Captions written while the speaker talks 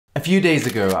A few days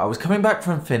ago, I was coming back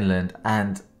from Finland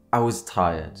and I was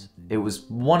tired. It was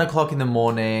 1 o'clock in the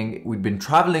morning. We'd been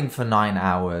traveling for 9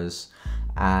 hours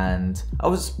and I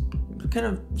was kind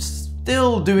of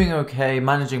still doing okay,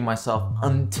 managing myself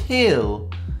until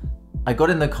I got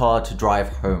in the car to drive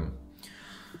home.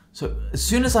 So as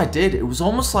soon as I did, it was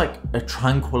almost like a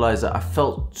tranquilizer. I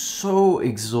felt so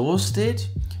exhausted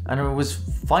and I was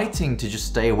fighting to just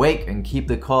stay awake and keep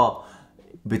the car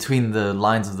between the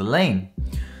lines of the lane.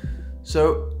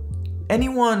 So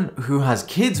anyone who has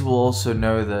kids will also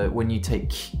know that when you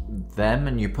take them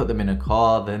and you put them in a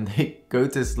car, then they go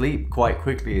to sleep quite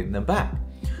quickly in the back.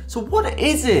 So what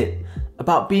is it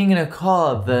about being in a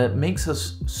car that makes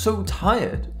us so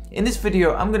tired? In this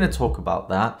video, I'm going to talk about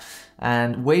that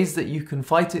and ways that you can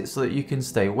fight it so that you can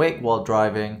stay awake while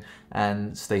driving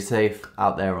and stay safe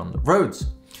out there on the roads.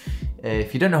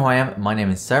 If you don't know who I am, my name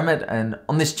is Sermed, and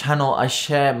on this channel I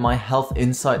share my health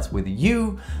insights with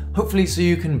you, hopefully so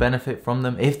you can benefit from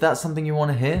them. If that's something you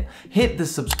want to hear, hit the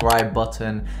subscribe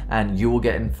button and you will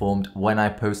get informed when I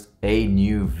post a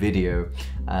new video,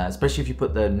 especially if you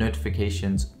put the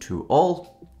notifications to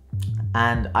all.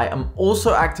 And I am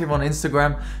also active on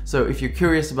Instagram, so if you're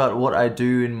curious about what I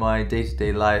do in my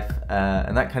day-to-day life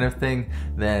and that kind of thing,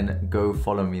 then go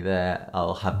follow me there.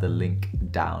 I'll have the link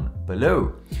down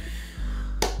below.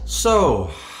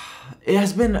 So, it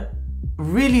has been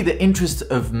really the interest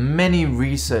of many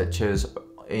researchers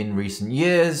in recent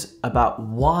years about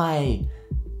why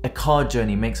a car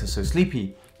journey makes us so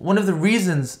sleepy. One of the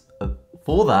reasons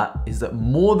for that is that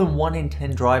more than 1 in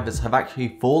 10 drivers have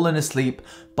actually fallen asleep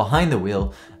behind the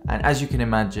wheel. And as you can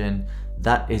imagine,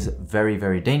 that is very,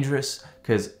 very dangerous,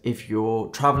 because if you're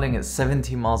traveling at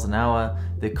 70 miles an hour,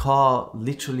 the car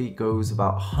literally goes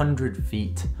about 100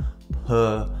 feet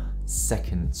per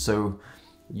second. So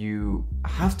you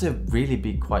have to really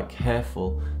be quite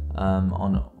careful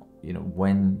on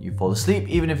when you fall asleep,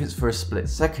 even if it's for a split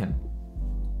second.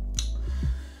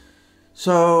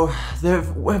 So there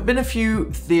have been a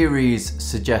few theories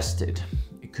suggested.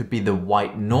 It could be the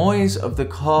white noise of the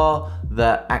car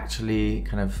that actually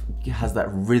kind of has that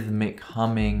rhythmic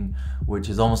humming, which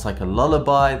is almost like a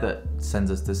lullaby that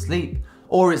sends us to sleep.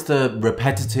 Or it's the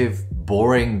repetitive,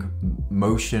 boring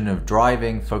motion of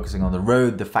driving, focusing on the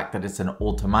road, the fact that it's an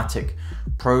automatic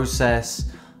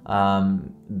process.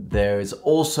 There's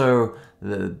also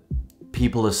the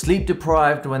people are sleep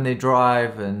deprived when they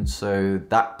drive, and so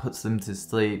that puts them to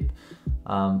sleep.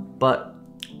 But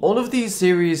all of these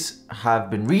theories have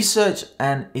been researched,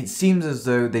 and it seems as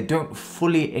though they don't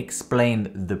fully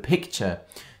explain the picture.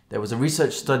 There was a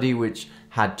research study which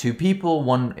had 2 people,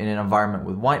 one in an environment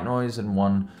with white noise and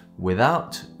one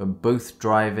without, both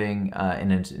driving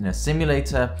in a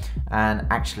simulator, and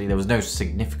actually there was no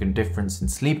significant difference in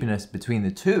sleepiness between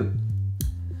the 2.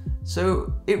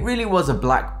 So it really was a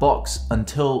black box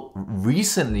until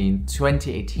recently, in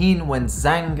 2018, when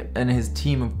Zhang and his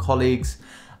team of colleagues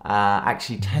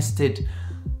actually tested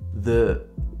the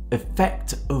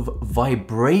effect of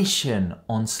vibration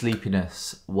on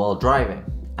sleepiness while driving.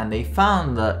 And they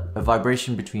found that a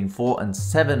vibration between 4 and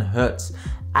 7 hertz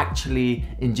actually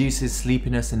induces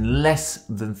sleepiness in less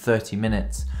than 30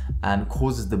 minutes and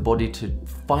causes the body to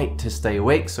fight to stay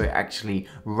awake. So it actually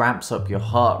ramps up your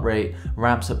heart rate,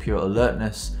 ramps up your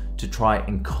alertness to try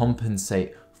and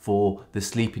compensate for the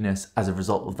sleepiness as a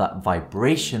result of that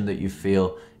vibration that you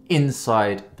feel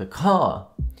inside the car.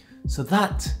 So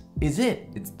that is it.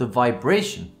 It's the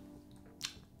vibration.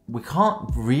 We can't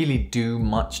really do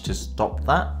much to stop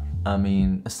that. I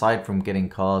mean, aside from getting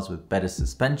cars with better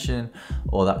suspension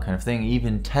or that kind of thing,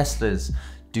 even Teslas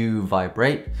do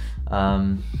vibrate.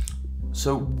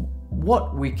 So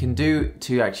what we can do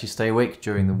to actually stay awake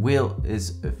during the wheel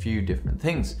is a few different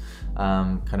things.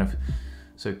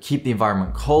 So keep the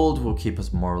environment cold will keep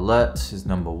us more alert is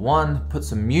number 1. Put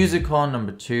some music on,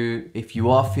 number 2. If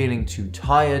you are feeling too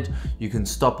tired, you can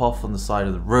stop off on the side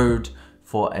of the road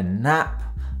for a nap.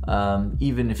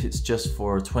 Even if it's just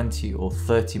for a 20 or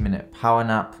 30 minute power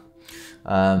nap.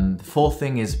 The 4th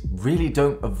thing is really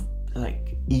don't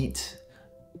eat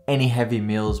any heavy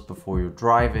meals before you're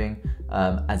driving,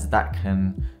 as that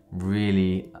can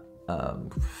really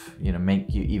make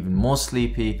you even more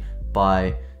sleepy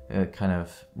by kind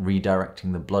of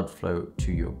redirecting the blood flow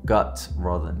to your gut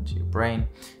rather than to your brain.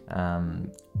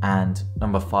 And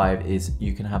number 5 is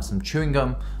you can have some chewing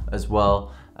gum as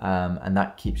well, and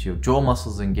that keeps your jaw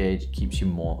muscles engaged, keeps you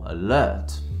more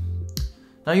alert.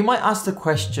 Now you might ask the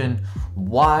question,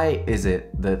 why is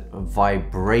it that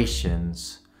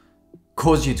vibrations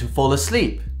cause you to fall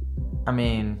asleep? I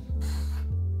mean,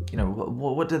 you know,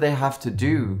 what do they have to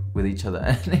do with each other?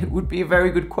 And it would be a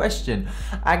very good question.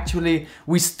 Actually,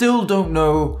 we still don't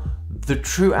know the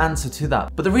true answer to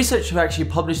that. But the researcher who actually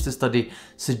published the study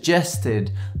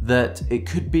suggested that it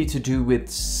could be to do with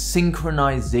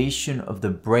synchronization of the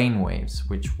brain waves,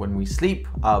 which when we sleep,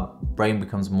 our brain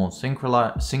becomes more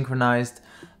synchronized.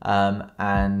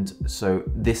 And so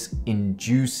this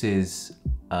induces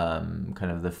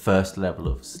kind of the first level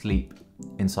of sleep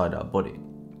inside our body.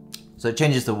 So it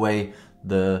changes the way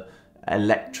the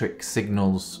electric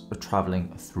signals are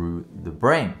traveling through the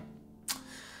brain.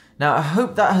 Now, I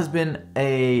hope that has been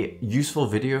a useful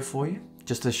video for you.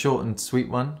 Just a short and sweet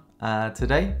one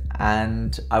today.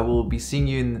 And I will be seeing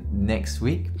you next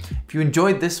week. If you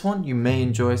enjoyed this one, you may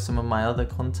enjoy some of my other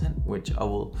content, which I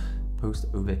will post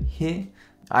over here.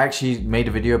 I actually made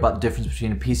a video about the difference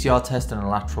between a PCR test and a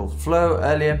lateral flow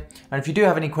earlier. And if you do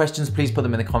have any questions, please put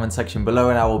them in the comment section below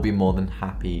and I will be more than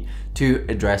happy to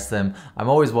address them. I'm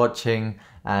always watching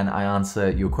and I answer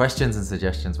your questions and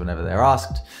suggestions whenever they're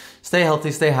asked. Stay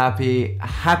healthy, stay happy.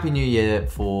 Happy New Year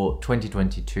for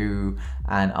 2022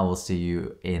 and I will see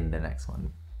you in the next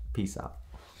one. Peace out.